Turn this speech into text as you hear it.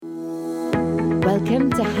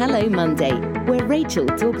Welcome to Hello Monday, where Rachel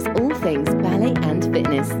talks all things ballet and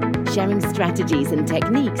fitness, sharing strategies and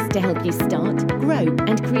techniques to help you start, grow,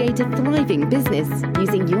 and create a thriving business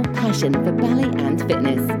using your passion for ballet and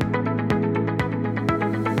fitness.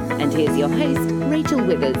 And here's your host, Rachel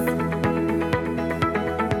Withers.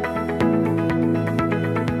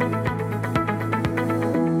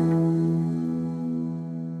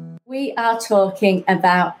 We are talking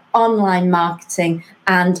about online marketing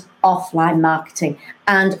and offline marketing,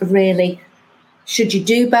 and really, should you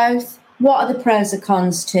do both? What are the pros and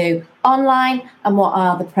cons to online, and what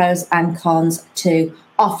are the pros and cons to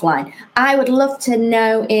offline? I would love to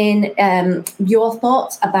know in your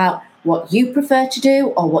thoughts about what you prefer to do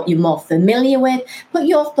or what you're more familiar with. Put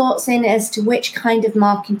your thoughts in as to which kind of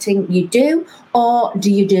marketing you do, or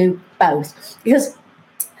do you do both? Because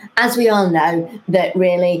as we all know, that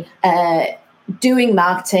really doing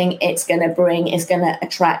marketing, it's going to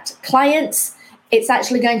attract clients. It's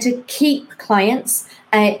actually going to keep clients.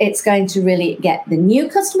 It's going to really get the new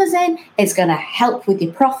customers in. It's going to help with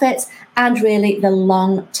your profits and really the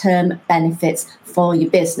long-term benefits for your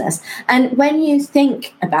business. And when you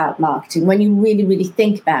think about marketing, when you really, really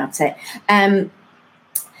think about it, it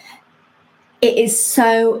is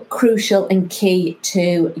so crucial and key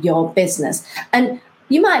to your business. And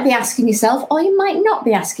you might be asking yourself, or you might not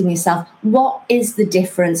be asking yourself, what is the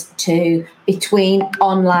difference between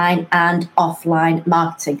online and offline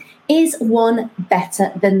marketing? Is one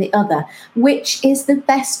better than the other? Which is the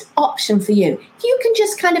best option for you? If you can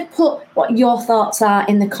just kind of put what your thoughts are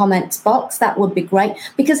in the comments box, that would be great,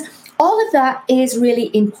 because all of that is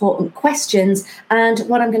really important questions. And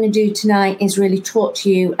what I'm going to do tonight is really talk to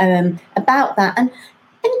you about that and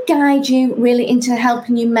guide you really into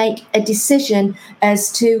helping you make a decision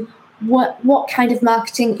as to what kind of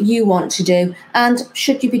marketing you want to do, and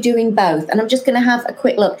should you be doing both. And I'm just going to have a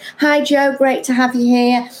quick look. Hi Joe, great to have you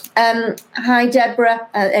here. Hi Deborah,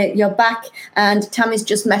 you're back, and Tammy's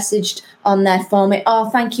just messaged on there for me. Oh,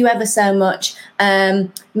 thank you ever so much.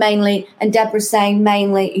 Mainly, and Deborah's saying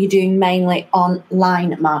you're doing mainly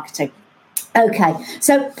online marketing. Okay,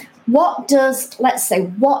 so what does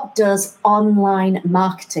online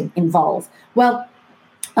marketing involve? Well,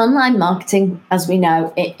 online marketing, as we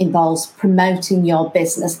know, it involves promoting your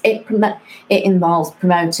business. It involves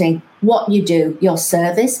promoting what you do, your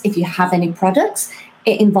service, if you have any products.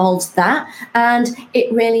 It involves that, and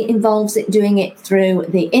it really involves doing it through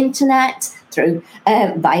the internet, through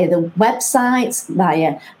via the websites,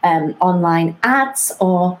 via online ads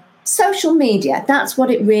or social media. That's what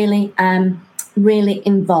it really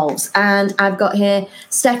involves. And I've got here,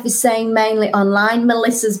 Steph is saying mainly online.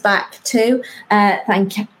 Melissa's back too.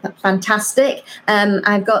 Fantastic.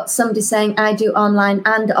 I've got somebody saying I do online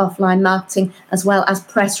and offline marketing, as well as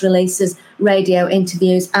press releases, radio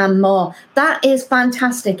interviews, and more. That is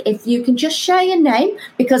fantastic. If you can just share your name,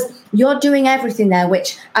 because you're doing everything there,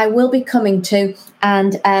 which I will be coming to,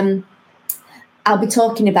 and I'll be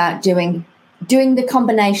talking about doing the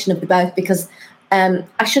combination of the both, because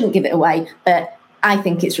I shouldn't give it away, but I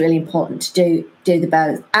think it's really important to do the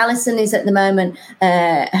both. Alison is at the moment,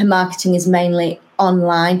 her marketing is mainly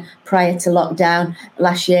online prior to lockdown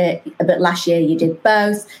last year, but last year you did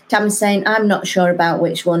both. Tammy's saying, I'm not sure about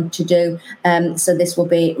which one to do, so this will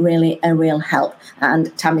be really a real help.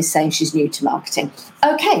 And Tammy's saying she's new to marketing.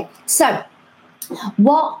 Okay, so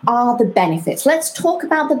what are the benefits? Let's talk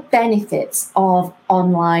about the benefits of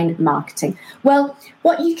online marketing. Well,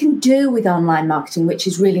 what you can do with online marketing, which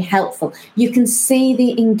is really helpful, you can see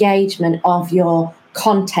the engagement of your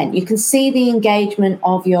content. You can see the engagement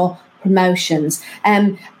of your promotions.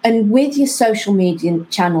 And with your social media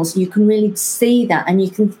channels, you can really see that, and you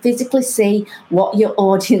can physically see what your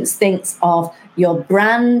audience thinks of your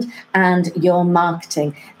brand and your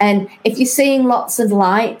marketing. And if you're seeing lots of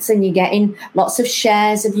likes and you're getting lots of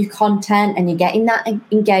shares of your content and you're getting that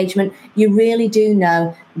engagement, you really do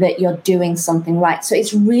know that you're doing something right. So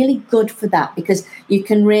it's really good for that, because you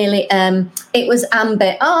can really, it was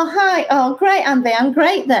Amber. Oh, hi. Oh, great, Amber. I'm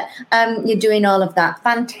great that you're doing all of that.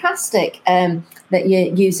 Fantastic that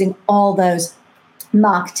you're using all those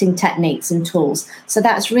marketing techniques and tools. So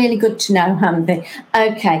that's really good to know, Amber.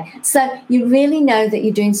 Okay, so you really know that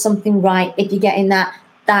you're doing something right if you're getting that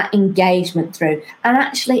engagement through. And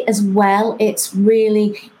actually, as well, it's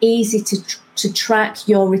really easy to track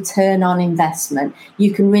your return on investment.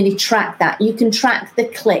 You can really track that. You can track the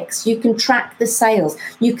clicks. You can track the sales.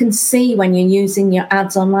 You can see when you're using your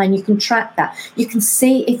ads online. You can track that. You can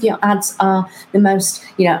see if your ads are the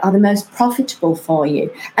most profitable for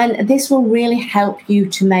you. And this will really help you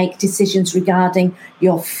to make decisions regarding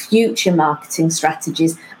your future marketing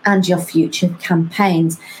strategies and your future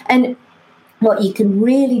campaigns. And what you can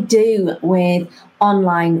really do with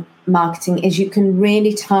online marketing is you can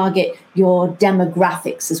really target your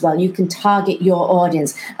demographics as well. You can target your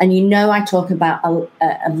audience. And I talk about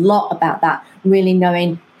a lot about that, really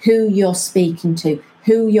knowing who you're speaking to,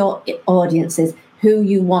 who your audience is, who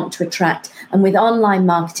you want to attract. And with online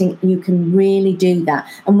marketing, you can really do that.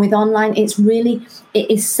 And with online, it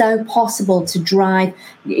is so possible to drive,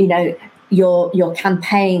 your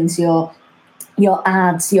campaigns, your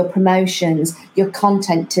ads, your promotions, your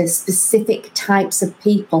content to specific types of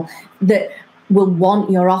people that will want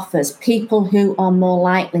your offers, people who are more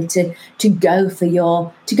likely to go for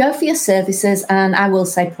your services, and I will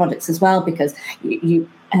say products as well, because you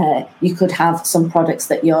could have some products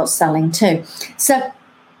that you're selling too. So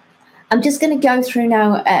I'm just going to go through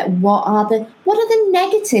now what are the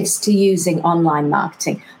negatives to using online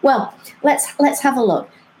marketing. Well, let's have a look.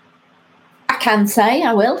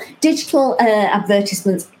 I will. Digital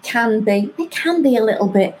advertisements can be a little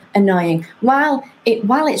bit annoying. While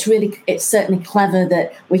it's certainly clever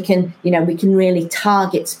that we can really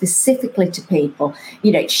target specifically to people.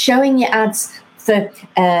 Showing your ads for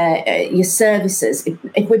your services.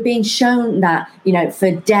 If we're being shown that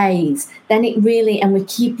for days, then and we're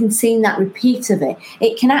seeing that repeat of it,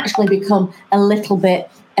 it can actually become a little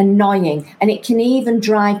bit annoying, and it can even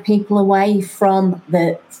drive people away from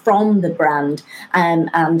the brand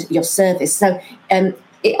and your service. So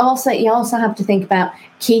you also have to think about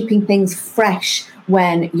keeping things fresh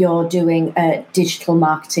when you're doing digital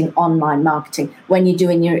marketing, online marketing, when you're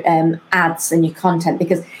doing your ads and your content,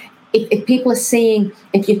 because if people are seeing,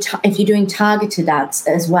 if you're doing targeted ads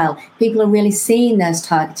as well, people are really seeing those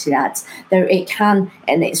targeted ads.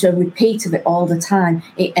 And it's a repeat of it all the time,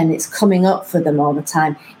 and it's coming up for them all the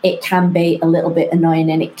time. It can be a little bit annoying,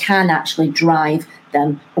 and it can actually drive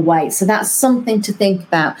them away. So that's something to think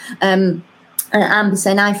about. Amber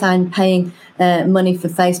saying, I find paying money for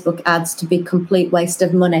Facebook ads to be a complete waste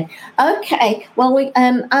of money. Okay, well,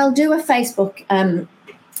 I'll do a Facebook.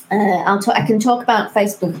 I can talk about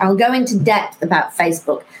Facebook. I'll go into depth about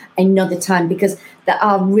Facebook another time, because there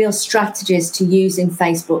are real strategies to using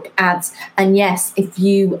Facebook ads. And yes, if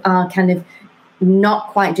you are kind of not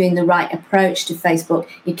quite doing the right approach to Facebook,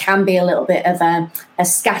 it can be a little bit of a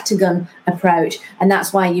scattergun approach. And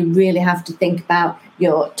that's why you really have to think about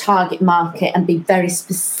your target market and be very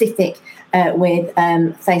specific with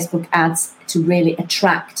Facebook ads to really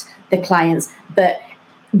attract the clients. But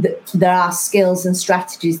there are skills and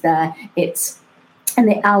strategies there. And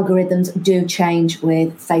the algorithms do change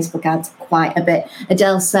with Facebook ads quite a bit.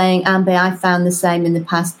 Adele's saying, Amber, I found the same in the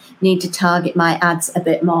past. Need to target my ads a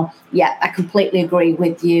bit more. Yeah, I completely agree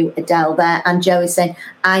with you, Adele, there. And Joe is saying,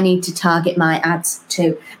 I need to target my ads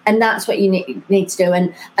too. And that's what you need to do.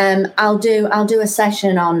 And I'll do a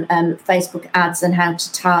session on Facebook ads and how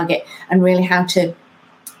to target, and really how to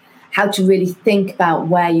really think about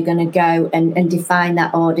where you're going to go and define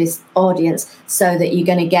that audience, so that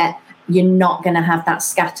you're not going to have that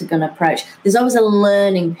scattergun approach. There's always a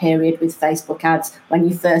learning period with Facebook ads when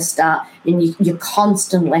you first start, and you're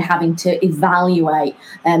constantly having to evaluate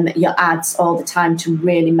your ads all the time to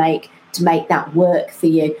really make that work for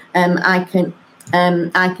you. I can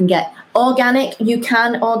get organic. You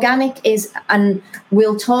can. Organic is, and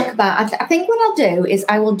we'll talk about. I think what I'll do is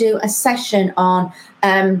I will do a session on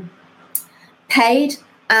paid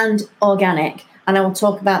and organic, and I will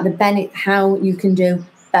talk about how you can do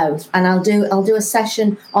both, and I'll do a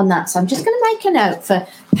session on that. So I'm just going to make a note for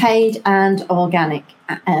paid and organic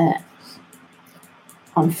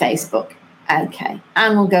on Facebook. Okay,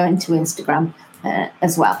 and we'll go into Instagram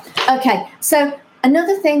as well. Okay, so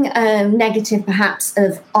another thing negative perhaps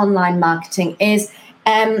of online marketing is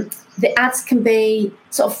the ads can be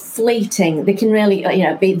sort of fleeting. They can really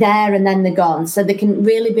be there and then they're gone. So they can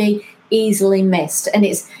really be easily missed, and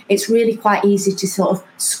it's really quite easy to sort of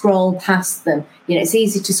scroll past them. It's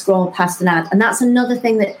easy to scroll past an ad, and that's another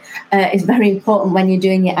thing that is very important when you're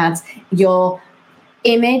doing your ads. Your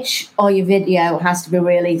image or your video has to be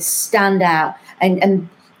really stand out, and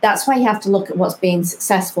that's why you have to look at what's being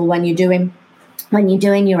successful when you're doing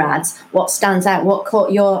your ads. What stands out, what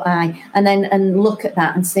caught your eye, and look at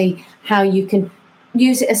that and see how you can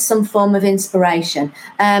use it as some form of inspiration.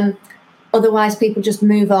 Otherwise, people just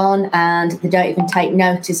move on and they don't even take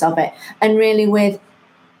notice of it. And really,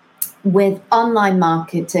 with online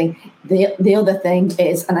marketing, the other thing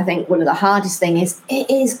is, and I think one of the hardest thing is, it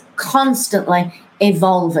is constantly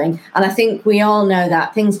evolving. And I think we all know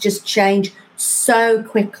that things just change so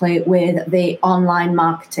quickly with the online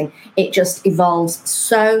marketing. It just evolves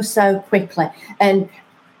so quickly. And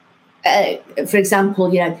for example,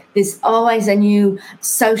 there's always a new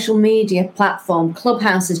social media platform.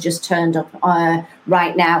 Clubhouse has just turned up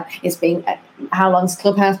right now. It's been, how long's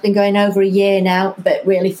Clubhouse been going? Over a year now, but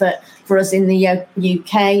really for us in the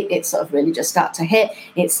UK, it's sort of really just start to hit.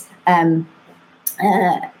 It's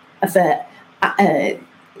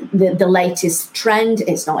the latest trend.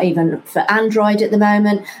 It's not even for Android at the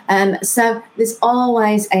moment. So there's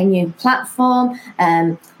always a new platform.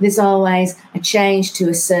 There's always a change to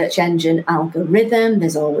a search engine algorithm.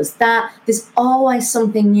 There's always that. There's always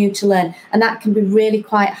something new to learn. And that can be really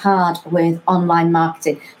quite hard with online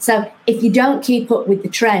marketing. So if you don't keep up with the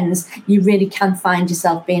trends, you really can find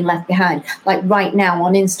yourself being left behind. Like right now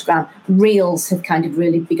on Instagram, Reels have kind of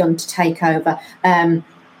really begun to take over.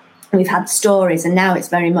 We've had stories, and now it's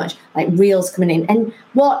very much like Reels coming in. And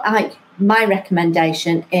my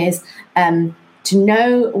recommendation is to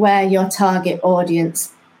know where your target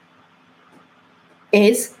audience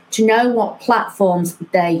is, to know what platforms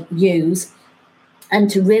they use, and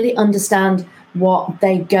to really understand what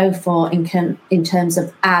they go for in terms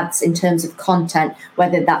of ads, in terms of content,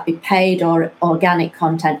 whether that be paid or organic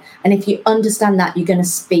content. And if you understand that, you're going to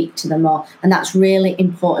speak to them more. And that's really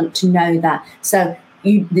important to know that. So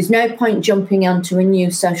there's no point jumping onto a new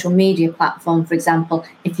social media platform, for example,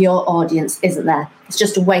 if your audience isn't there. It's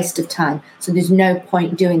just a waste of time. So there's no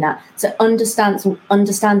point doing that. So understand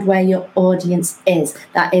where your audience is.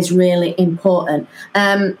 That is really important.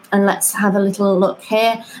 And let's have a little look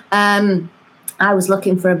here. I was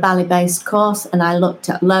looking for a Bali-based course, and I looked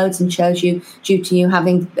at loads and chose you due to you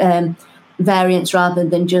having variants rather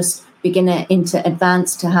than just beginner into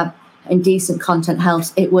advanced to have and decent content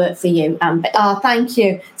helps it work for you. Oh, thank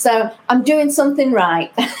you. So I'm doing something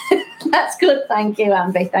right. That's good. Thank you,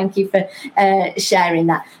 Ambi. Thank you for sharing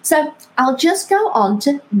that. So I'll just go on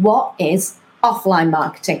to what is offline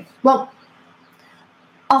marketing. Well,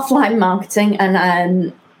 offline marketing,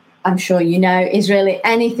 and I'm sure you know, is really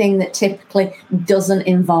anything that typically doesn't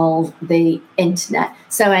involve the internet.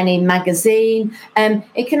 So any magazine,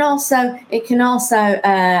 it can also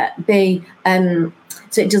be.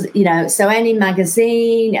 So it does, so any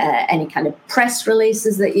magazine, any kind of press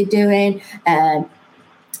releases that you're doing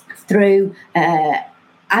through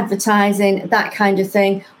advertising, that kind of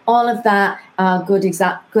thing. All of that are good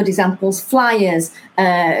examples. Flyers,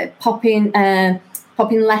 popping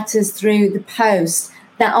letters through the post.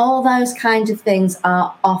 That all those kinds of things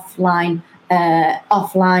are offline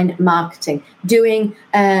marketing. Doing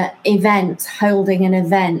events, holding an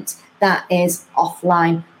event. That is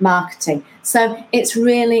offline marketing. So it's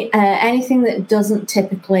really anything that doesn't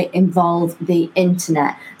typically involve the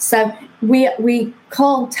internet. So we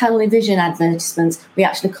call television advertisements, we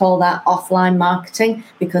actually call that offline marketing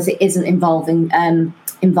because it isn't involving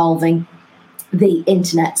the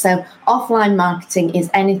internet. So offline marketing is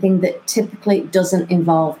anything that typically doesn't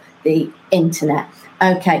involve the internet.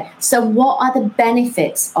 Okay, so what are the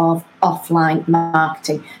benefits of offline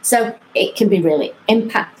marketing? So it can be really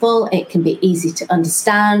impactful, it can be easy to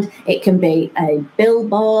understand, it can be a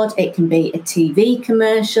billboard, it can be a TV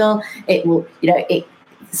commercial, it will,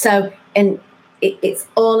 it's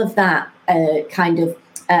all of that kind of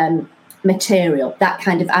material, that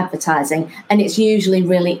kind of advertising, and it's usually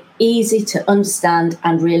really easy to understand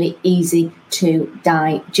and really easy to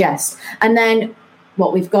digest. And then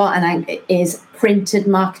what we've got is printed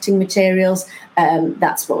marketing materials.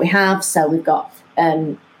 That's what we have. So we've got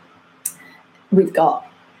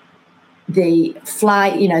the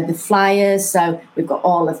flyers. So we've got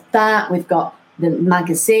all of that. We've got the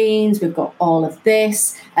magazines. We've got all of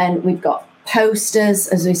this, and we've got posters,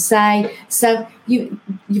 as we say. So you've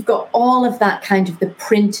got all of that kind of the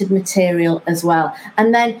printed material as well.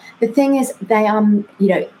 And then the thing is, they are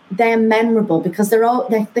memorable because they're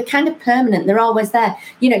kind of permanent. They're always there.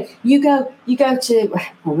 You go to,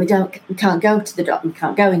 well, we can't go to the doctor. We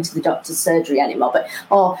can't go into the doctor's surgery anymore.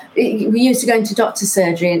 Or we used to go into doctor's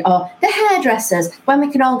surgery or the hairdressers when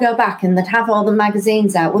we can all go back and they'd have all the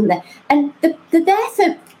magazines out, wouldn't they? And they're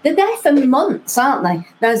there for months, aren't they?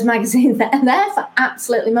 Those magazines, they're there for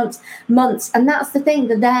absolutely months. And that's the thing.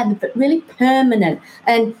 They're there, but really permanent.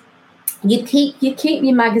 And you keep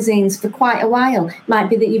your magazines for quite a while. It might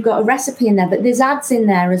be that you've got a recipe in there, but there's ads in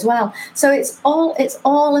there as well. So it's all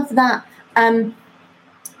of that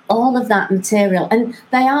material, and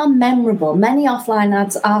they are memorable. Many offline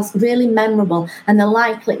ads are really memorable, and they're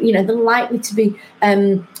likely to be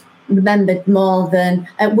remembered more than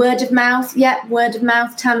word of mouth. Yeah, word of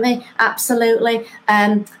mouth, Tammy, absolutely.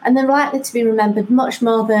 And they're likely to be remembered much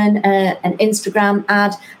more than an Instagram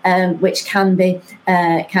ad, which can be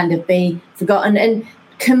kind of be forgotten. And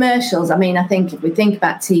Commercials. I mean, I think if we think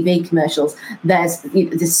about TV commercials, there's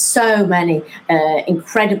so many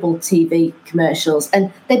incredible TV commercials,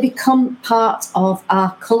 and they become part of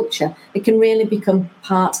our culture. They can really become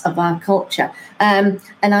part of our culture. And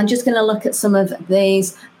I'm just going to look at some of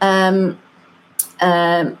these.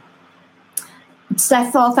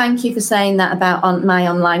 Steph, thank you for saying that about my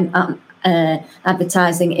online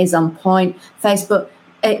advertising is on point. Facebook,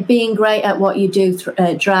 being great at what you do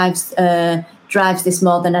drives this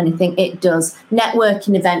more than anything. It does.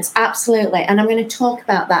 Networking events, absolutely. And I'm going to talk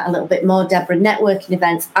about that a little bit more, Deborah. Networking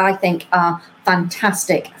events, I think, are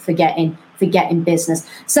fantastic for getting business.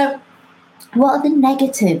 So what are the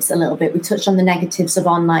negatives a little bit? We touched on the negatives of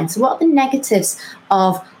online. So what are the negatives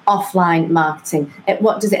of offline marketing?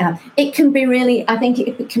 What does it have? It can be really, I think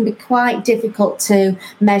it can be quite difficult to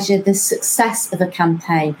measure the success of a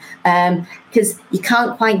campaign because you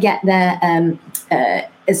can't quite get there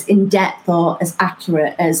as in-depth or as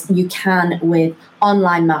accurate as you can with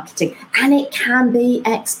online marketing. And it can be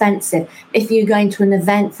expensive. If you're going to an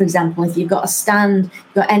event, for example, if you've got a stand,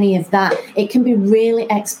 you've got any of that, it can be really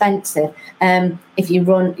expensive. If you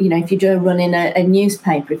run, if you do a run in a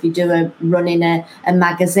newspaper, if you do a run in a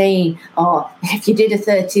magazine, or if you did a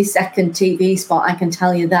 30-second TV spot, I can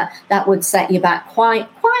tell you that would set you back quite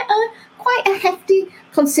a hefty,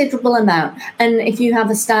 considerable amount. And if you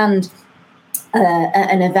have a stand at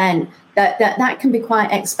an event, that can be quite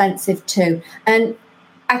expensive too. And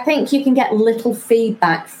I think you can get little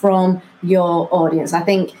feedback from your audience. I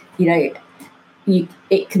think it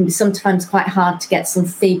can be sometimes quite hard to get some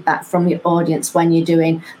feedback from your audience when you're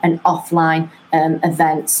doing an offline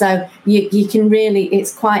event. So you can really,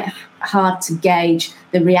 it's quite hard to gauge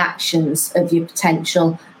the reactions of your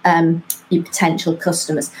potential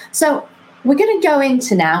customers. So we're going to go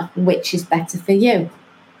into now which is better for you.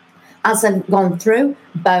 As I've gone through,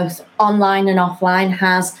 both online and offline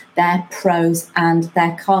has their pros and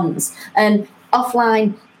their cons. And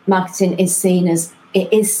offline marketing is seen as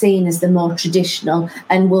the more traditional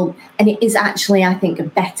and it is actually, I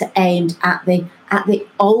think, better aimed at the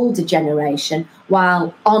older generation,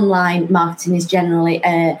 while online marketing is generally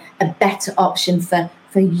a better option for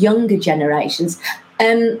younger generations.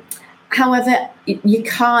 However, you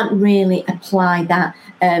can't really apply that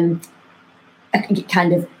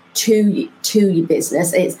kind of to your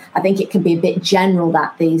business. I think it can be a bit general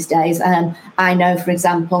that these days. I know, for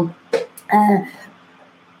example,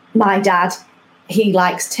 my dad, he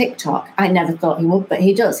likes TikTok. I never thought he would, but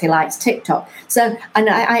he does. He likes TikTok. So, and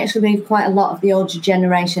I actually believe quite a lot of the older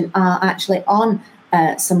generation are actually on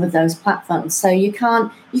some of those platforms. So you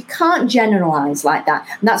can't generalize like that.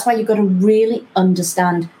 And that's why you've got to really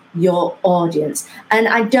understand your audience. And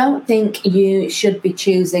I don't think you should be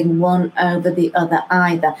choosing one over the other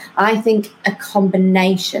either. I think a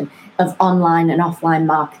combination of online and offline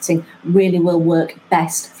marketing really will work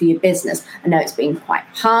best for your business. I know it's been quite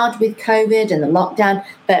hard with COVID and the lockdown,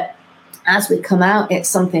 but as we come out, it's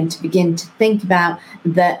something to begin to think about,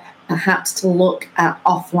 that perhaps to look at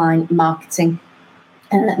offline marketing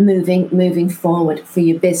moving forward for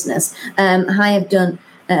your business. I've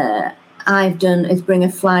done is bring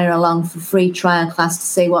a flyer along for free trial class to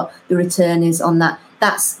see what the return is on that.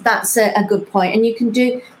 That's a good point. And you can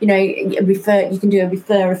do,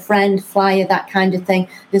 refer a friend flyer, that kind of thing.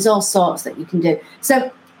 There's all sorts that you can do.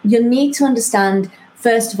 So you'll need to understand,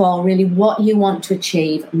 first of all, really what you want to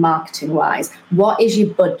achieve marketing wise. What is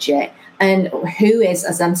your budget? And who is,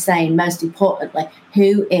 as I'm saying, most importantly,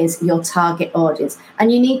 who is your target audience?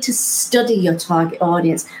 And you need to study your target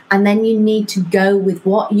audience, and then you need to go with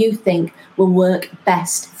what you think will work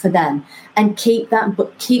best for them. And keep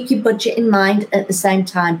your budget in mind at the same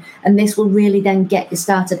time, and this will really then get you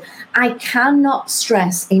started. I cannot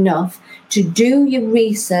stress enough to do your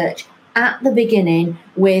research at the beginning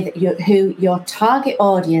with who your target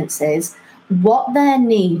audience is, what their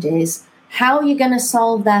need is, how you're going to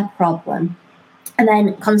solve their problem, and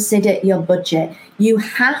then consider your budget. You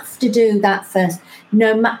have to do that first.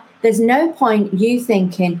 There's no point you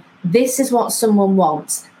thinking, this is what someone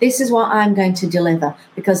wants, this is what I'm going to deliver,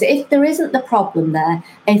 because if there isn't the problem there,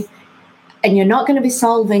 and you're not going to be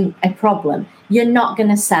solving a problem, you're not going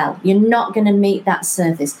to sell, you're not going to meet that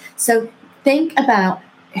service. So think about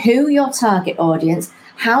who your target audience,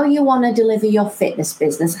 how you want to deliver your fitness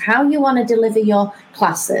business, how you want to deliver your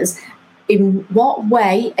classes. In what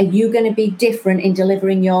way are you going to be different in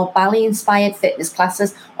delivering your Bally-inspired fitness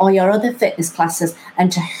classes or your other fitness classes?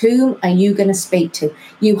 And to whom are you going to speak to?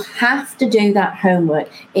 You have to do that homework.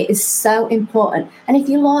 It is so important. And if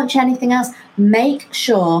you launch anything else, make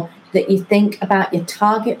sure that you think about your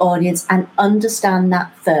target audience and understand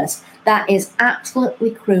that first. That is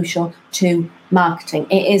absolutely crucial to marketing.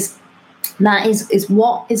 That is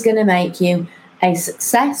what is going to make you a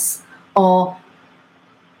success or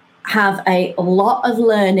have a lot of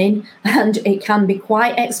learning, and it can be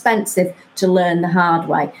quite expensive to learn the hard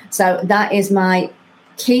way. So that is my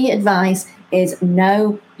key advice, is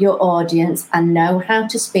know your audience and know how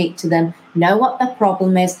to speak to them, know what their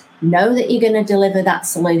problem is, know that you're going to deliver that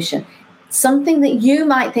solution. Something that you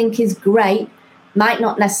might think is great might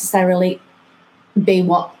not necessarily be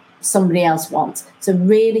what somebody else wants. So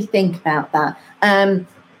really think about that.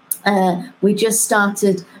 We just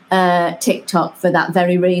started TikTok for that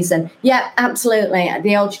very reason. Yeah, absolutely.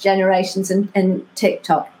 The older generations and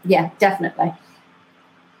TikTok. Yeah, definitely.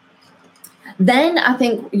 Then I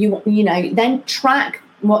think then track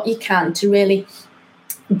what you can to really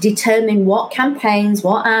determine what campaigns,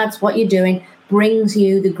 what ads, what you're doing brings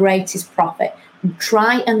you the greatest profit.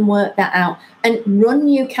 Try and work that out and run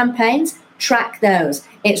new campaigns. Track those.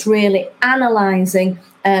 It's really analyzing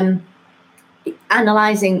your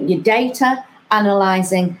data,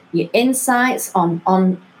 analyzing your insights on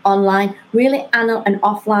online, really and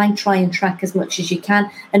offline. Try and track as much as you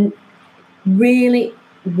can and really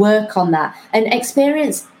work on that. And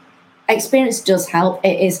experience does help.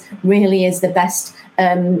 It really is the best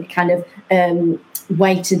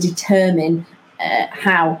way to determine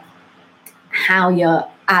how your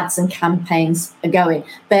ads and campaigns are going.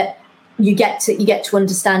 But you get to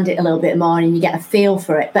understand it a little bit more and you get a feel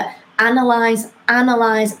for it. But analyze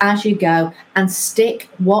as you go and stick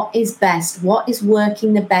what is best, what is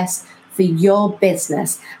working the best for your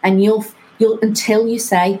business. And you'll until you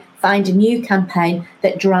say, find a new campaign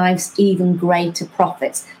that drives even greater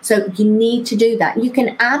profits. So you need to do that. You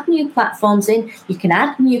can add new platforms in, you can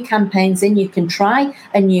add new campaigns in, you can try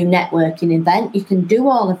a new networking event, you can do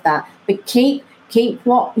all of that, but keep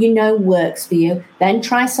what you know works for you, then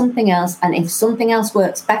try something else. And if something else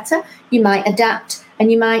works better, you might adapt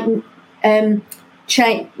and you might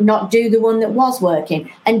not do the one that was working.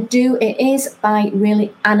 And it is by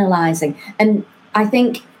really analysing. And I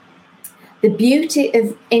think the beauty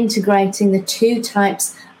of integrating the two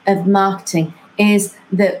types of marketing is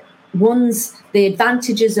that the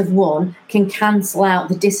advantages of one can cancel out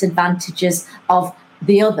the disadvantages of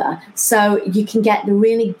the other. So you can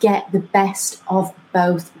really get the best of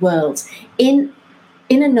both worlds. In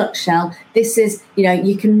a nutshell, this is,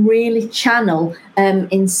 you can really channel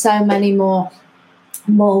in so many more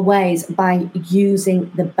ways by using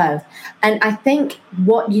the both. And I think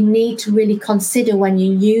what you need to really consider when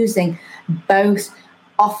you're using both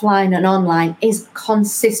offline and online is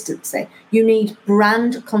consistency. You need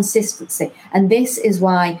brand consistency. And this is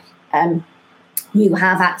why you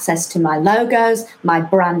have access to my logos, my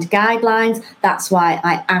brand guidelines. That's why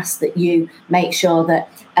I ask that you make sure that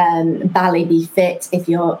Bally Be Fit, if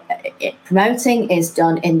you're promoting, is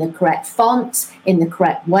done in the correct fonts, in the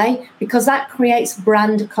correct way, because that creates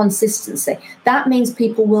brand consistency. That means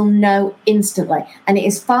people will know instantly. And it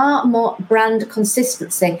is brand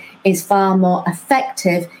consistency is far more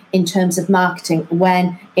effective in terms of marketing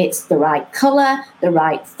when it's the right colour, the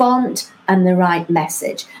right font, and the right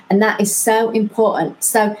message. And that is so important.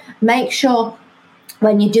 So make sure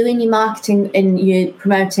when you're doing your marketing and you're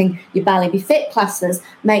promoting your Bally Be Fit classes,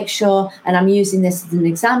 make sure, and I'm using this as an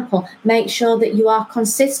example, make sure that you are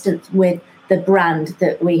consistent with the brand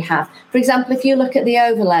that we have. For example, if you look at the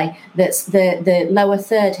overlay, that's the lower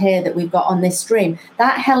third here that we've got on this stream,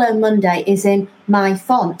 that Hello Monday is in my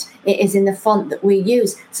font. It is in the font that we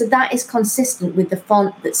use. So that is consistent with the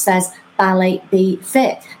font that says Bally Be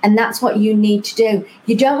Fit. And that's what you need to do.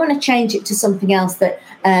 You don't want to change it to something else that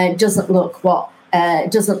doesn't look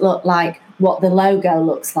like what the logo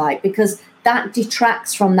looks like, because that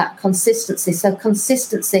detracts from that consistency. So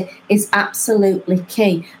consistency is absolutely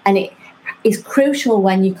key. And it is crucial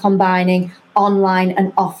when you're combining online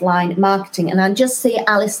and offline marketing. And I just see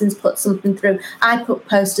Alison's put something through. I put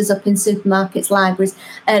posters up in supermarkets, libraries,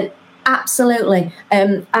 and absolutely.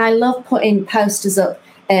 I love putting posters up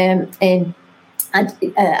in. And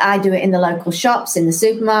I do it in the local shops, in the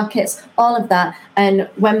supermarkets, all of that. And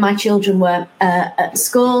when my children were at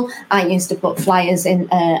school, I used to put flyers in,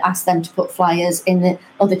 ask them to put flyers in the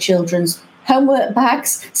other children's homework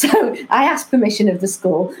bags. So I asked permission of the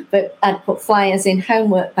school, but I'd put flyers in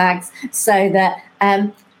homework bags so that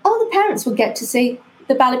all the parents would get to see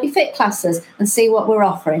the Bally Be Fit classes and see what we're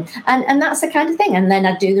offering. And that's the kind of thing. And then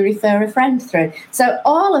I'd do the refer a friend through. So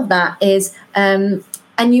all of that is...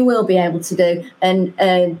 and you will be able to do, and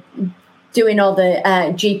doing all the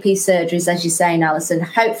GP surgeries, as you're saying, Alison.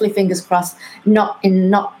 Hopefully, fingers crossed, not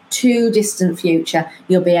too distant future,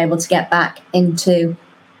 you'll be able to get back into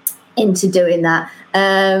doing that.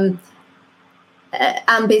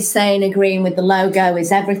 Amber's saying agreeing with the logo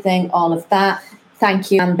is everything, all of that.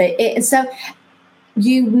 Thank you, Amber. So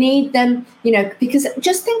you need them, because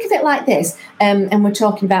just think of it like this, and we're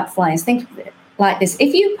talking about flyers. Think of it like this.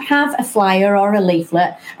 If you have a flyer or a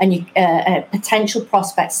leaflet and a potential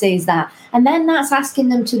prospect sees that, and then that's asking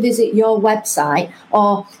them to visit your website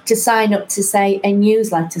or to sign up to, say, a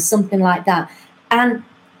newsletter, something like that, and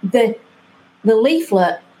the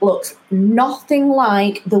leaflet looks nothing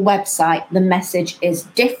like the website, the message is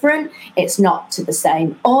different, it's not to the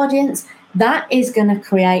same audience, that is going to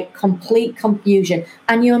create complete confusion,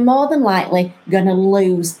 and you're more than likely going to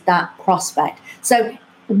lose that prospect. So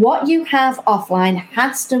what you have offline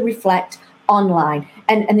has to reflect online,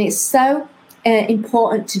 and it's so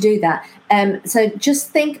important to do that. So just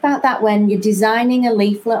think about that when you're designing a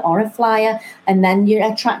leaflet or a flyer, and then you're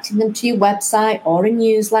attracting them to your website or a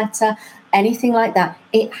newsletter, anything like that.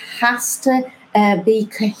 It has to be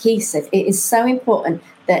cohesive. It is so important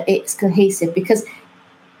that it's cohesive, because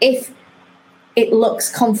if it looks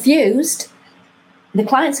confused, the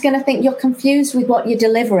client's going to think you're confused with what you're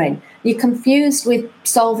delivering. You're confused with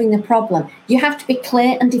solving the problem. You have to be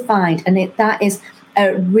clear and defined, and that is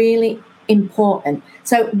really important.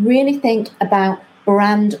 So really think about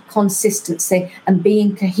brand consistency and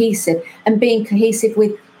being cohesive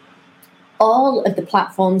with all of the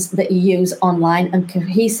platforms that you use online, and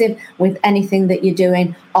cohesive with anything that you're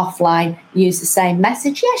doing offline. Use the same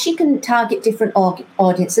message. Yes, you can target different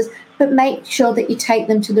audiences, but make sure that you take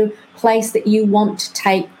them to the place that you want to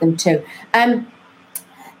take them to.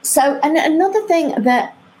 So another thing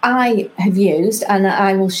that I have used, and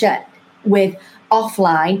I will share with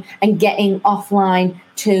offline and getting offline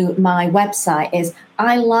to my website, is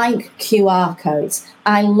I like QR codes.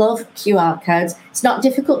 I love QR codes. It's not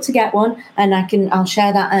difficult to get one, and I'll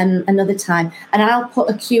share that another time. And I'll put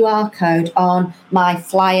a QR code on my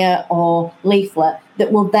flyer or leaflet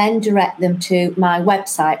that will then direct them to my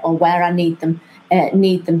website or where I need them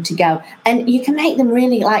to go. And you can make them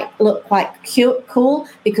really look quite cute, cool,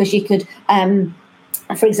 because you could,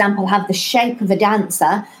 for example, have the shape of a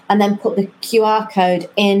dancer and then put the QR code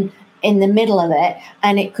in the middle of it,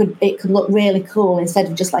 and it could look really cool instead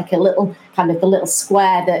of just like a little kind of the little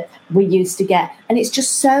square that we used to get. And it's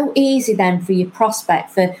just so easy then for your prospect,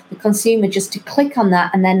 for the consumer, just to click on that,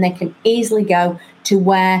 and then they can easily go to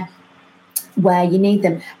where you need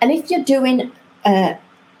them. And if you're doing an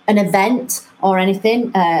event or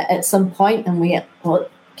anything at some point, and we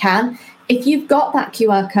can, if you've got that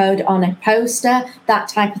QR code on a poster, that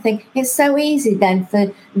type of thing, it's so easy then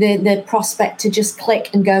for the prospect to just click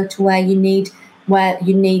and go to where you need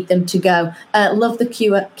them to go. Love the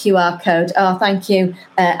QR code. Oh, thank you,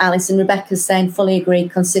 Alice. And Rebecca's saying fully agree,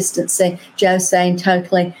 consistency. Joe's saying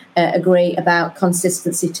totally agree about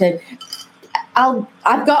consistency too. I'm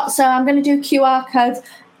going to do QR codes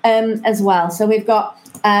as well. So we've got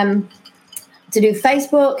to do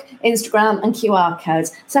Facebook, Instagram, and QR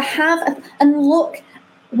codes. So look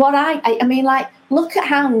what look at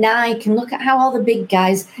how Nike and look at how all the big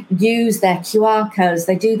guys use their QR codes.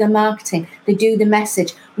 They do the marketing, they do the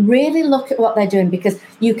message. Really look at what they're doing, because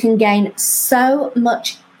you can gain so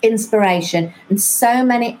much inspiration and so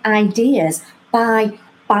many ideas by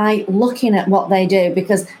looking at what they do,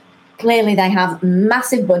 because clearly they have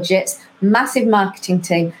massive budgets, massive marketing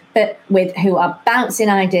team, but who are bouncing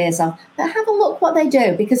ideas off. But have a look what they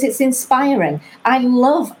do, because it's inspiring. I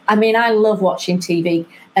love watching TV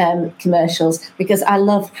commercials, because I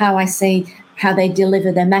love how I see how they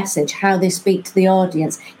deliver their message, how they speak to the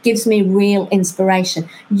audience. Gives me real inspiration.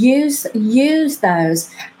 Use those.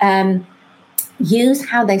 Use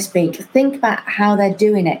how they speak. Think about how they're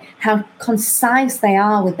doing it, how concise they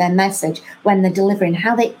are with their message when they're delivering,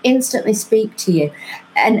 how they instantly speak to you.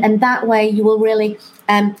 And that way you will really,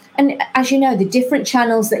 and as you know, the different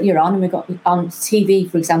channels that you're on, and we've got on TV,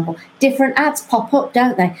 for example, different ads pop up,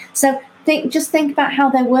 don't they? So just think about how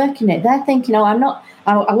they're working it. They're thinking,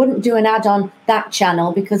 I wouldn't do an ad on that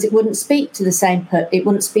channel because it wouldn't speak to it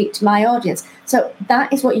wouldn't speak to my audience. So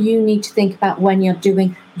that is what you need to think about when you're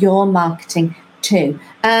doing your marketing too.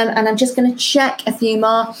 And I'm just going to check a few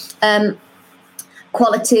more.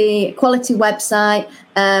 Quality website.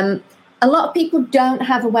 A lot of people don't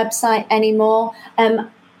have a website anymore.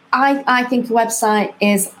 I think a website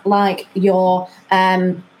is like your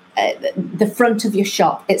the front of your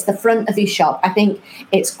shop. It's the front of your shop. I think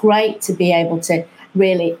it's great to be able to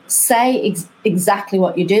really say exactly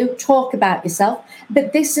what you do, talk about yourself.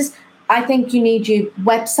 But I think you need your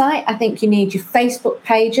website. I think you need your Facebook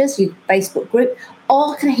pages, your Facebook group.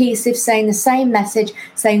 all cohesive, saying the same message,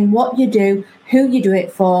 saying what you do, who you do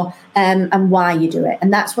it for, and why you do it.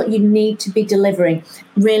 And that's what you need to be delivering,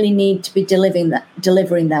 really need to be delivering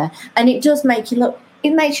there. And it does make you look,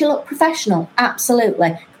 it makes you look professional.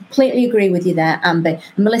 Absolutely. Completely agree with you there, Amber.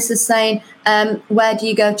 Melissa's saying, where do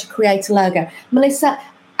you go to create a logo? Melissa,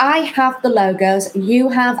 I have the logos. You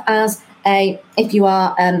have if you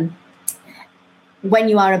are, when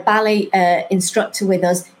you are a ballet instructor with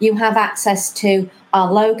us, you have access to our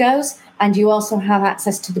logos, and you also have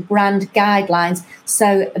access to the brand guidelines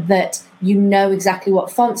so that you know exactly what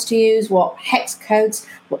fonts to use, what hex codes,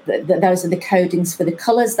 those are the codings for the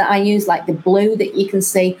colours that I use, like the blue that you can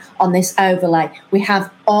see on this overlay. We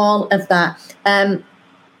have all of that.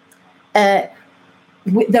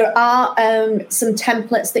 There are some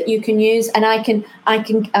templates that you can use, and I can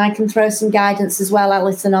throw some guidance as well,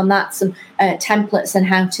 Alison, on that, some templates and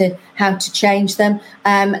how to change them.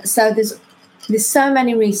 So there's so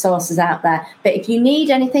many resources out there. But if you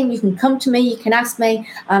need anything, you can come to me, you can ask me,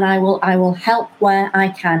 and I will help where I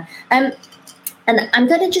can. And I'm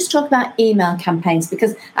going to just talk about email campaigns,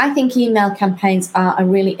 because I think email campaigns are a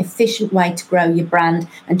really efficient way to grow your brand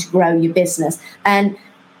and to grow your business. And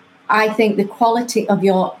I think the quality of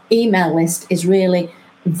your email list is really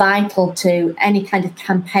vital to any kind of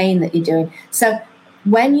campaign that you're doing. So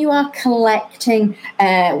when you are collecting,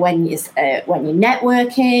 when you're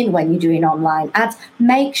networking, when you're doing online ads,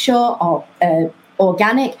 make sure, or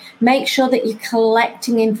organic, make sure that you're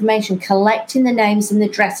collecting information, collecting the names and the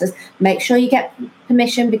addresses. Make sure you get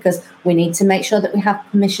permission, because we need to make sure that we have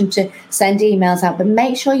permission to send emails out. But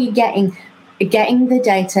make sure you're getting the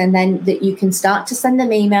data, and then that you can start to send them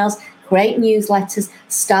emails, create newsletters,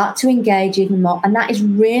 start to engage even more. And that is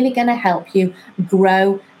really going to help you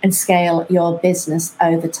grow and scale your business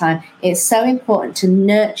over time. It's so important to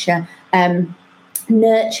nurture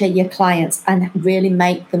your clients and really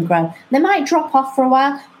make them grow. They might drop off for a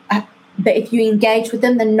while, but if you engage with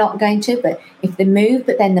them, they're not going to. But if they move,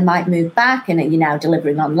 but then they might move back, and you're now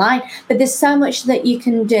delivering online. But there's so much that you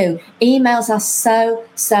can do. Emails are so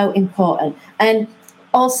important. And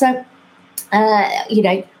also,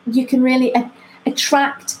 you can really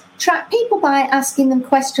attract people by asking them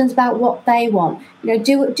questions about what they want.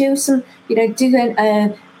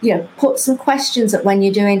 Put some questions up when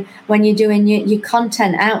you're doing your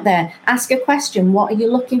content out there. Ask a question. What are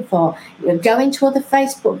you looking for? Go into other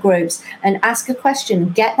Facebook groups and ask a question.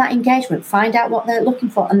 Get that engagement. Find out what they're looking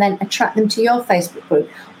for, and then attract them to your Facebook group.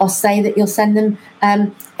 Or say that you'll send them.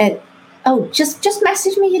 Just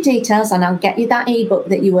message me your details, and I'll get you that ebook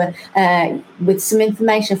that you were with some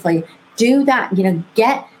information for you. Do that.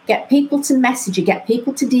 Get people to message you. Get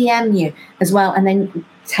people to DM you as well, and then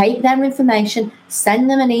take their information, send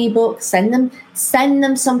them an ebook, send them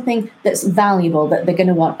something that's valuable that they're going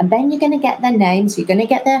to want. And then you're going to get their names, you're going to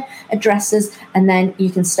get their addresses, and then you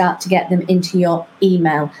can start to get them into your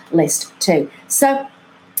email list too. So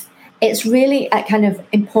it's really kind of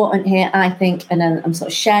important here, I think, and I'm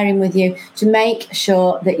sort of sharing with you, to make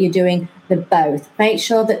sure that you're doing the both. Make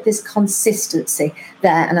sure that there's consistency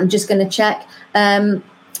there. And I'm just going to check.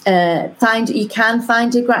 You can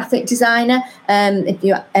find a graphic designer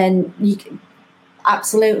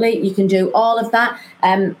absolutely, you can do all of that.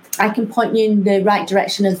 I can point you in the right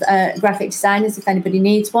direction of graphic designers if anybody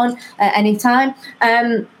needs one at any time.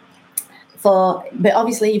 But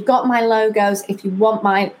obviously you've got my logos. If you want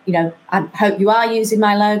I hope you are using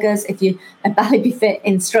my logos. If you're a Ballet Fit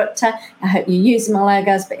instructor, I hope you're using my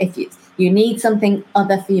logos. But if you need something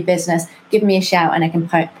other for your business, give me a shout and I can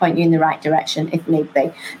point you in the right direction if need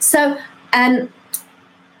be. So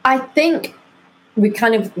I think we've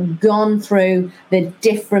kind of gone through the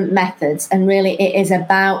different methods, and really it is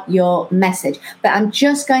about your message. But I'm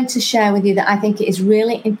just going to share with you that I think it is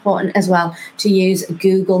really important as well to use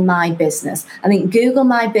Google My Business. I think Google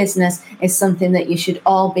My Business is something that you should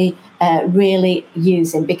all be really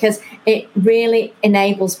using, because it really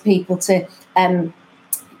enables people to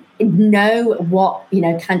know what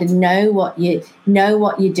you're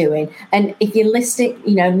doing. And if you list it,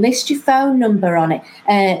 list your phone number on it,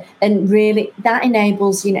 and really that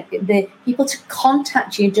enables the people to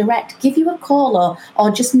contact you direct, give you a call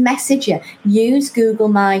or just message you. Use Google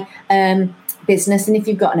My Business, and if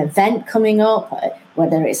you've got an event coming up,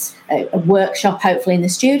 whether it's a workshop hopefully in the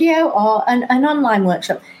studio or an online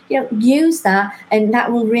workshop, use that, and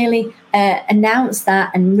that will really announce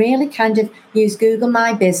that, and really kind of use Google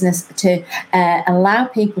My Business to allow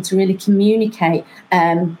people to really communicate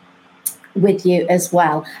with you as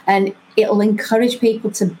well. And it'll encourage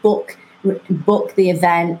people to book the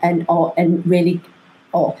event and really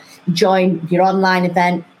join your online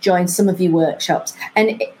event, join some of your workshops,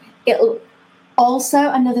 and it'll Also,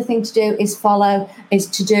 another thing to do is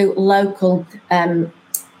to do local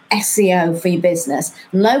SEO for your business.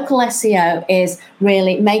 Local SEO is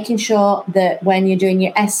really making sure that when you're doing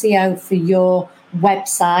your SEO for your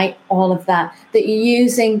website, all of that you're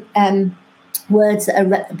using words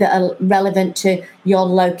that are relevant to your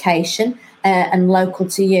location and local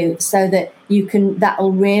to you, so that that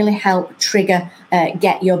will really help trigger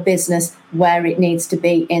get your business where it needs to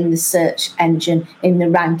be in the search engine, in the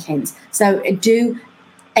rankings. So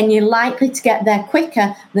and you're likely to get there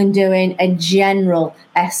quicker than doing a general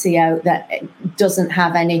SEO that doesn't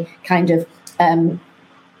have any kind of any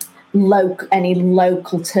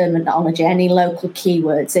local terminology, any local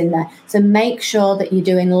keywords in there. So make sure that you're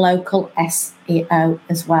doing local SEO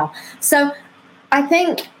as well. So I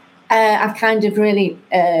think I've kind of really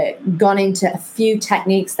gone into a few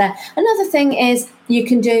techniques there. Another thing is you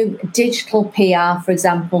can do digital PR, for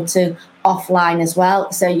example, to offline as well.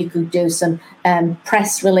 So you could do some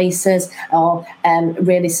press releases or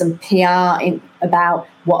really some PR about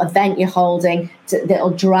what event you're holding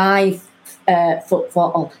that'll drive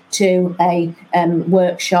footfall to a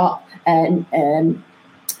workshop and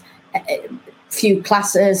few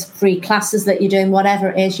classes, free classes that you're doing, whatever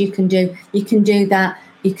it is you can do that.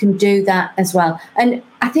 You can do that as well. And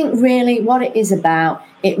I think really what it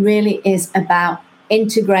really is about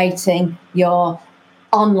integrating your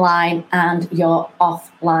online and your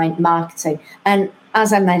offline marketing. And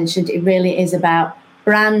as I mentioned, it really is about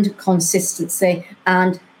brand consistency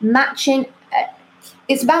and matching.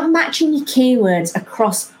 It's about matching your keywords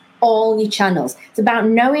across all your channels. It's about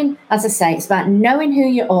knowing, as I say, it's about knowing who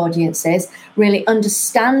your audience is, really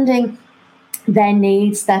understanding their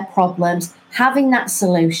needs, their problems, having that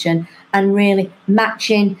solution, and really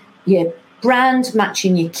matching your brand,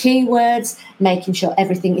 matching your keywords, making sure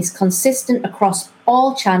everything is consistent across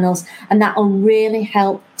all channels, and that will really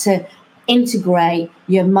help to integrate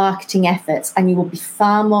your marketing efforts, and you will be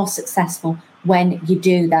far more successful when you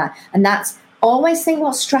do that. And that's always think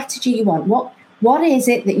what strategy you want. What is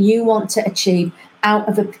it that you want to achieve out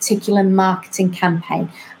of a particular marketing campaign,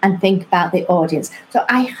 and think about the audience. So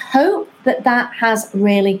I hope that has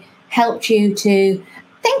really helped you to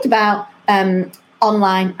think about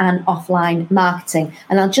online and offline marketing.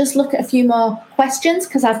 And I'll just look at a few more questions,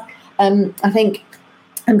 because I think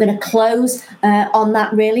I'm going to close on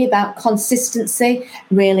that, really about consistency,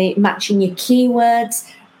 really matching your keywords,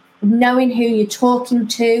 knowing who you're talking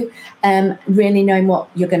to, really knowing what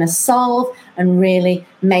you're going to solve, and really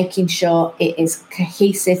making sure it is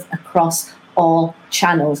cohesive across all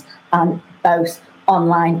channels, both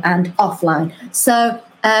online and offline. So,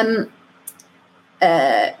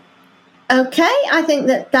 okay, I think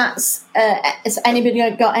that's. Has anybody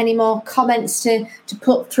got any more comments to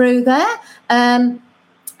put through there? I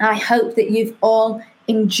hope that you've all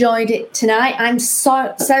enjoyed it tonight. I'm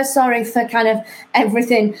so sorry for kind of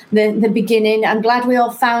everything, the beginning. I'm glad we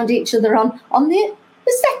all found each other on the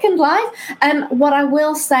second live. What I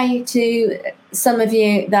will say to some of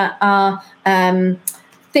you that are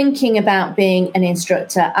thinking about being an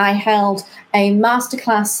instructor, I held a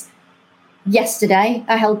masterclass yesterday.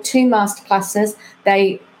 I held 2 masterclasses.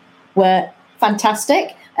 They were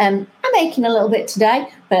fantastic. I'm making a little bit today,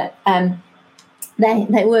 but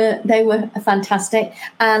they were fantastic.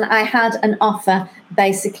 And I had an offer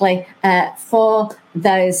basically for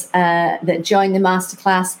those that joined the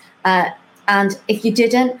masterclass. And if you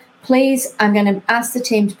didn't, please, I'm going to ask the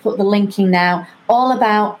team to put the link in now, all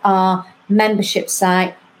about our membership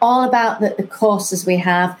site, all about the courses we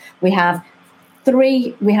have. We have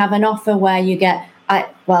 3. We have an offer where you get,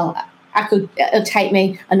 it'll take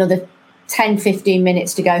me another 10-15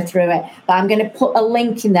 minutes to go through it, but I'm going to put a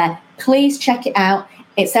link in there. Please check it out.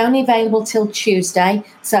 It's only available till Tuesday,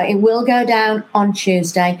 so it will go down on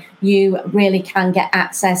Tuesday. You really can get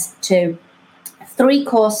access to 3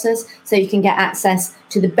 courses, so you can get access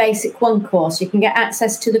to the basic 1 course. You can get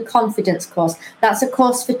access to the confidence course. That's a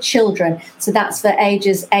course for children, so that's for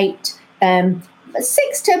ages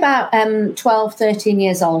 6 to about 12, 13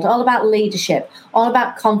 years old, all about leadership, all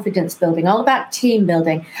about confidence building, all about team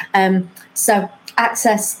building. So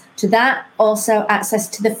access to that, also access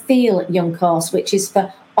to the Feel Young course, which is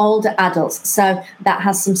for older adults. So that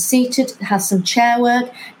has some chair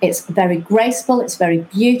work. It's very graceful, it's very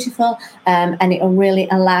beautiful, and it will really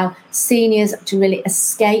allow seniors to really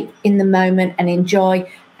escape in the moment and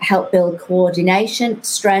help build coordination,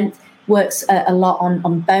 strength, works a lot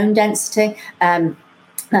on bone density.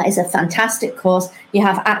 That is a fantastic course. You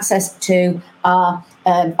have access to our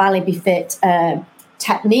Bally Be Fit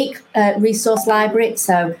technique resource library,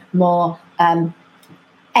 so more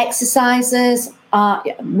exercises,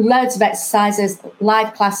 loads of exercises,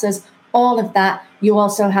 live classes, all of that. You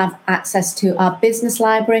also have access to our business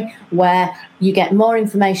library, where you get more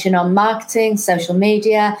information on marketing, social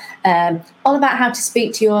media, all about how to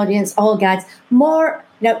speak to your audience, all guides, more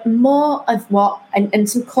of what, and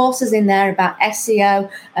some courses in there about SEO,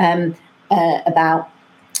 about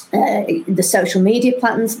the social media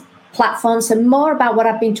platforms, so more about what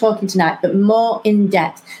I've been talking tonight, but more in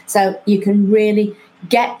depth, so you can really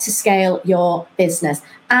get to scale your business.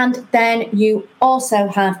 And then you also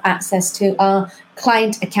have access to our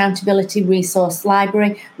client accountability resource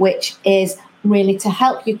library, which is really to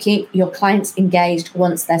help you keep your clients engaged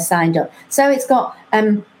once they're signed up. So it's got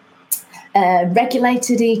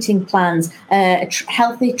regulated eating plans, a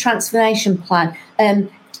healthy transformation plan,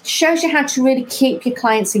 shows you how to really keep your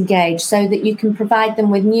clients engaged so that you can provide them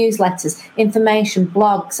with newsletters, information,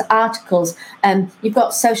 blogs, articles. You've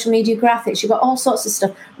got social media graphics, you've got all sorts of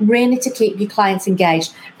stuff really to keep your clients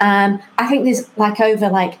engaged. I think there's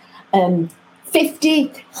over 50,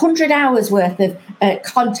 100 hours worth of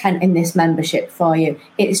content in this membership for you.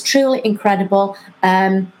 It is truly incredible.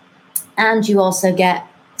 And you also get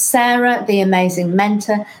Sarah, the amazing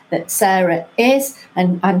mentor that Sarah is,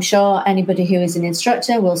 and I'm sure anybody who is an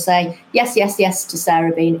instructor will say yes, yes, yes to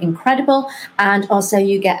Sarah being incredible. And also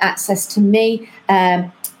you get access to me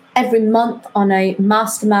every month on a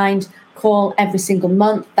mastermind call every single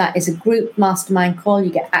month. That is a group mastermind call. You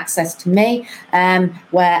get access to me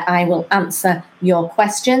where I will answer your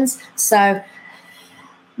questions. So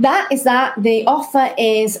that is that. The offer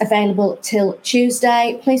is available till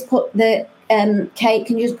Tuesday. Please put the Kate,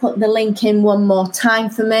 can you just put the link in one more time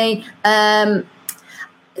for me?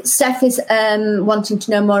 Steph is wanting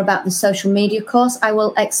to know more about the social media course. I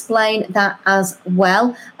will explain that as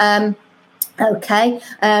well. Okay,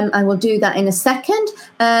 I will do that in a second.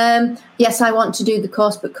 Yes, I want to do the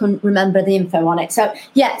course, but couldn't remember the info on it. So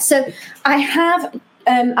I have,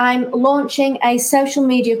 I'm launching a social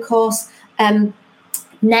media course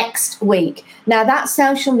next week. Now that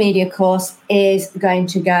social media course is going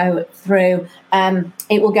to go through,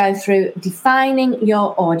 it will go through defining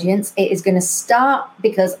your audience. It is going to start,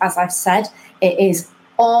 because as I've said, it is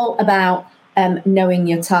all about knowing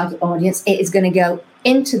your target audience. It is going to go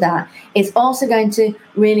into that. It's also going to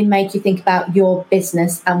really make you think about your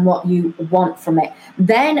business and what you want from it.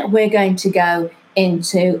 Then we're going to go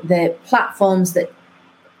into the platforms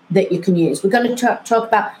that you can use. We're going to talk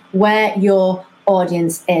about where your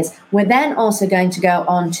audience is. We're then also going to go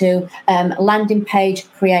on to landing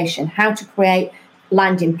page creation, how to create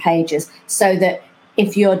landing pages so that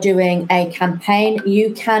if you're doing a campaign,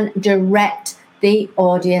 you can direct the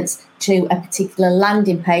audience to a particular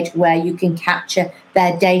landing page where you can capture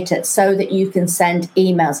their data so that you can send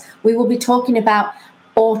emails. We will be talking about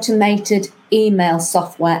automated email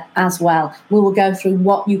software as well. We will go through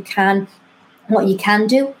what you can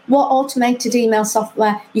do, what automated email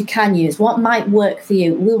software you can use, what might work for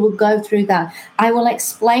you. We will go through that. I will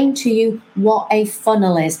explain to you what a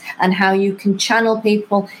funnel is and how you can channel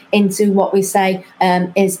people into what we say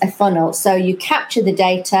is a funnel. So you capture the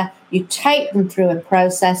data, you take them through a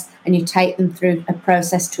process, and you take them through a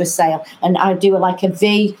process to a sale. And I do like a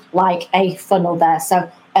V, like a funnel there. So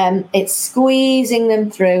it's squeezing them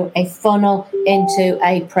through a funnel into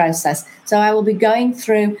a process. So I will be going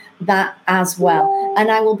through that as well. And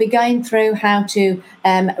I will be going through how to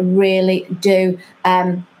really do,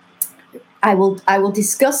 I will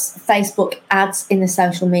discuss Facebook ads in the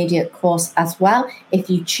social media course as well, if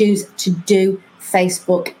you choose to do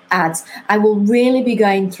Facebook ads. I will really be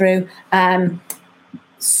going through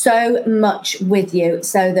so much with you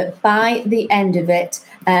so that by the end of it,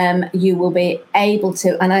 you will be able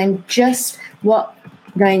to, and I'm just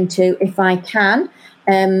going to, if I can,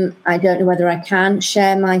 I don't know whether I can,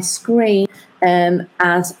 share my screen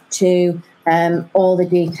as to all the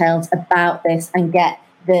details about this and get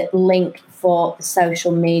the link for the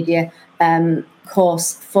social media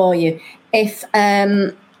course for you. If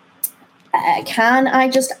can I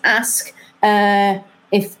just ask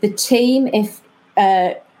if the team,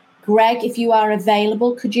 Greg, if you are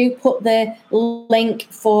available, could you put the link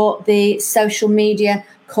for the social media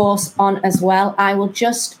course on as well? I will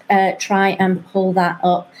just try and pull that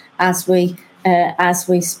up as we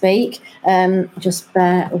speak. Just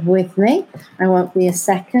bear with me. I won't be a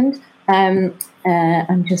second. I'm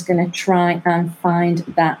just going to try and find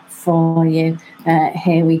that for you.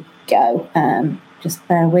 Here we go. Just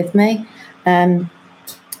bear with me.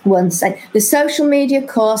 One sec. The social media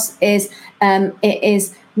course is it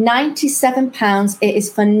is £97. It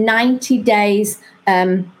is for 90 days.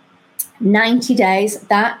 90 days.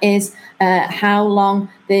 That is how long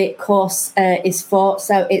the course is for.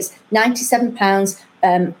 So it's £97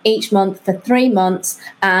 each month for 3 months.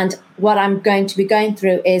 And what I'm going to be going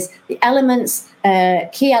through is the elements,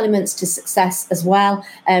 key elements to success as well,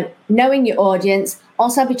 knowing your audience.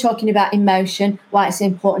 Also, I'll be talking about emotion, why it's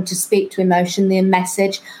important to speak to emotion, the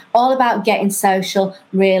message, all about getting social,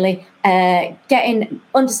 really,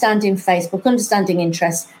 understanding Facebook, understanding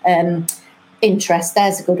interest,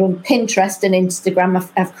 there's a good one, Pinterest and Instagram.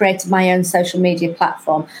 I've created my own social media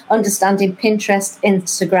platform, understanding Pinterest,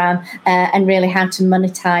 Instagram, and really how to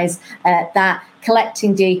monetize that,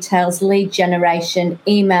 collecting details, lead generation,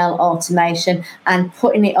 email automation, and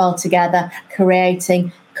putting it all together,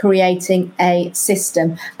 creating a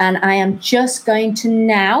system. And I am just going to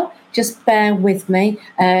now, just bear with me,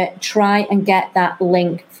 try and get that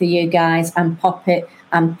link for you guys and pop it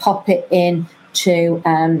into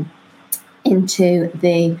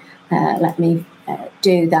the let me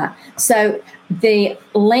do that. So the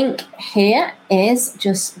link here is,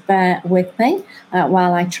 just bear with me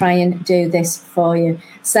while I try and do this for you.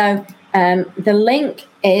 So the link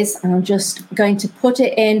is, I'm just going to put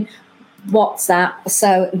it in WhatsApp,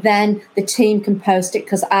 so then the team can post it,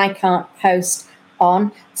 because I can't post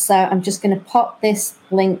on. So I'm just going to pop this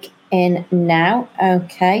link in now,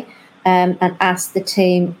 okay, and ask the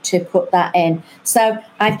team to put that in. So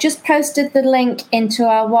I've just posted the link into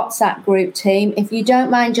our WhatsApp group, team. If you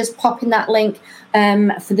don't mind just popping that link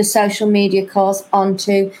for the social media course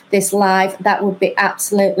onto this live, that would be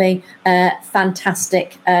absolutely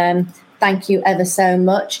fantastic. Thank you ever so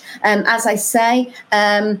much. As I say,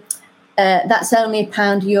 that's only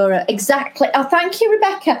 €1 exactly. Oh, thank you,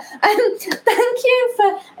 Rebecca. Thank you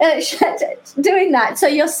for doing that. So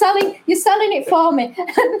you're selling it for me.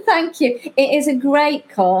 Thank you. It is a great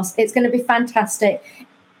course. It's going to be fantastic.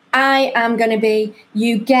 I am going to be.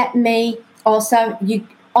 You get me. Also, you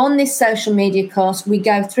on this social media course. We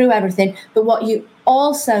go through everything, but what you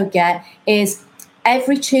also get is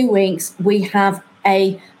every 2 weeks we have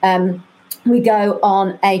we go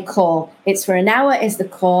on a call. It's for an hour is the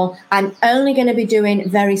call. I'm only going to be doing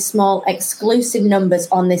very small exclusive numbers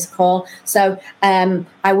on this call. So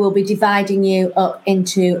I will be dividing you up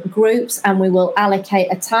into groups, and we will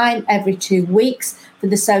allocate a time every 2 weeks for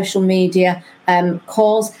the social media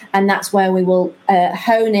calls. And that's where we will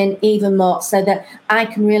hone in even more, so that I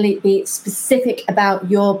can really be specific about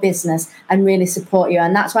your business and really support you.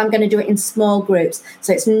 And that's why I'm going to do it in small groups.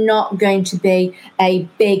 So it's not going to be a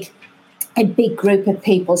big group of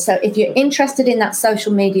people. So if you're interested in that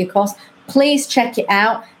social media course, please check it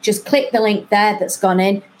out. Just click the link there that's gone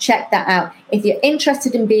in. Check that out. If you're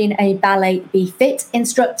interested in being a Ballet Be Fit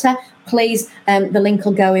instructor, please, the link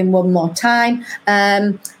will go in one more time.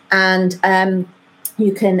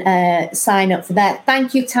 You can sign up for that.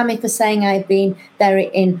 Thank you, Tammy, for saying I've been very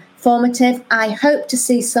informative. I hope to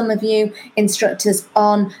see some of you instructors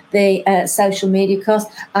on the social media course.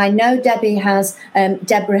 I know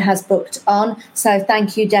Deborah has booked on, so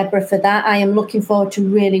thank you, Deborah, for that. I am looking forward to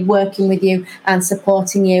really working with you and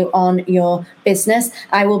supporting you on your business.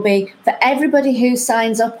 I will be, for everybody who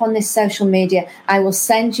signs up on this social media, I will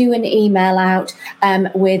send you an email out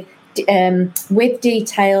with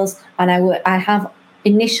details, and I have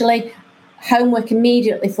initially homework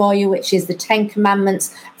immediately for you, which is the 10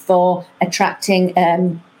 commandments for attracting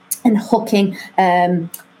and hooking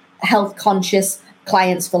health conscious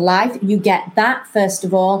clients for life. You get that first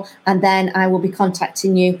of all, and then I will be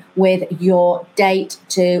contacting you with your date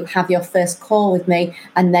to have your first call with me,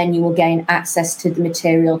 and then you will gain access to the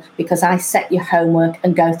material, because I set your homework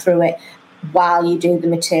and go through it while you do the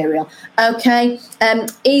material. Okay,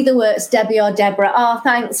 either works, Debbie or Deborah. Oh,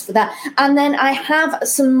 thanks for that. And then I have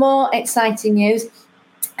some more exciting news.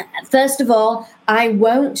 First of all, I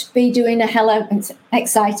won't be doing a hello. It's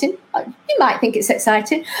exciting. You might think it's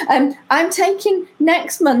exciting. I'm taking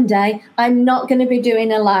next Monday. I'm not going to be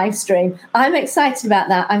doing a live stream. I'm excited about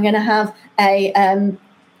that. I'm going to have a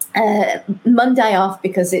Monday off,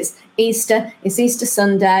 because it's Easter. It's Easter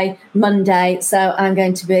Sunday, Monday. So I'm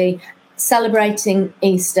going to be celebrating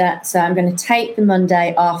Easter, so I'm going to take the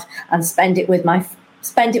Monday off and spend it with my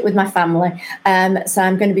family. So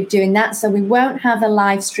I'm going to be doing that. So we won't have a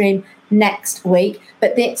live stream next week.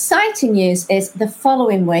 But the exciting news is the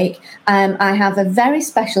following week, I have a very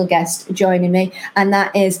special guest joining me, and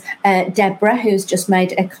that is Deborah, who's just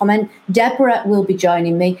made a comment. Deborah will be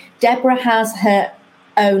joining me. Deborah has her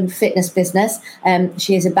own fitness business.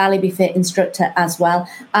 She is a Ballet Be Fit instructor as well.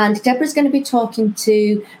 And Deborah's going to be talking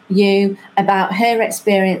to you about her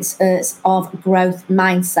experiences of growth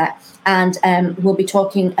mindset. And we'll be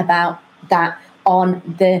talking about that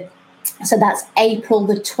so that's April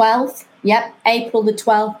the 12th. Yep, April the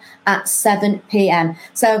 12th at 7 p.m.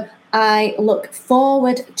 So I look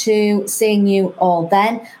forward to seeing you all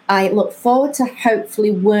then. I look forward to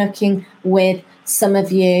hopefully working with some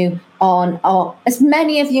of you on, or as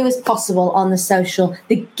many of you as possible, on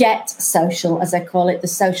the Get Social, as I call it, the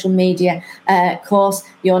social media course,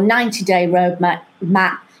 your 90-day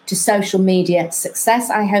roadmap to social media success.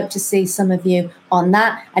 I hope to see some of you on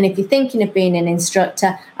that. And if you're thinking of being an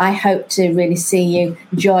instructor, I hope to really see you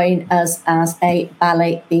join us as a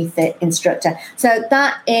Ballet BeFit instructor. So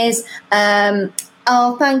that is,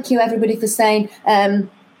 thank you everybody for saying,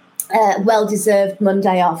 well-deserved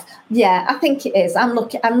Monday off. Yeah, I think it is. I'm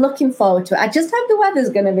looking forward to it. I just hope the weather's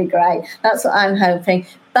going to be great. That's what I'm hoping.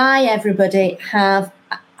 Bye, everybody.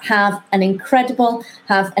 Have an incredible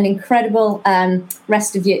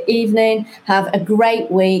rest of your evening. Have a great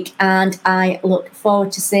week, and I look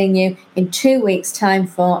forward to seeing you in 2 weeks' time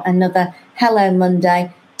for another Hello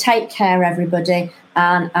Monday. Take care, everybody,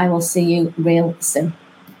 and I will see you real soon.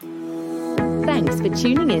 Thanks for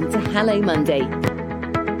tuning in to Hello Monday.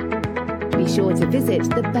 Be sure to visit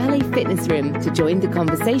the Ballet Fitness Room to join the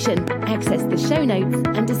conversation, access the show notes,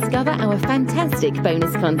 and discover our fantastic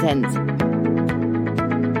bonus content.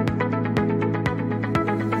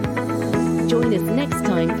 Join us next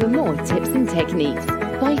time for more tips and techniques.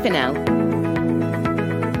 Bye for now.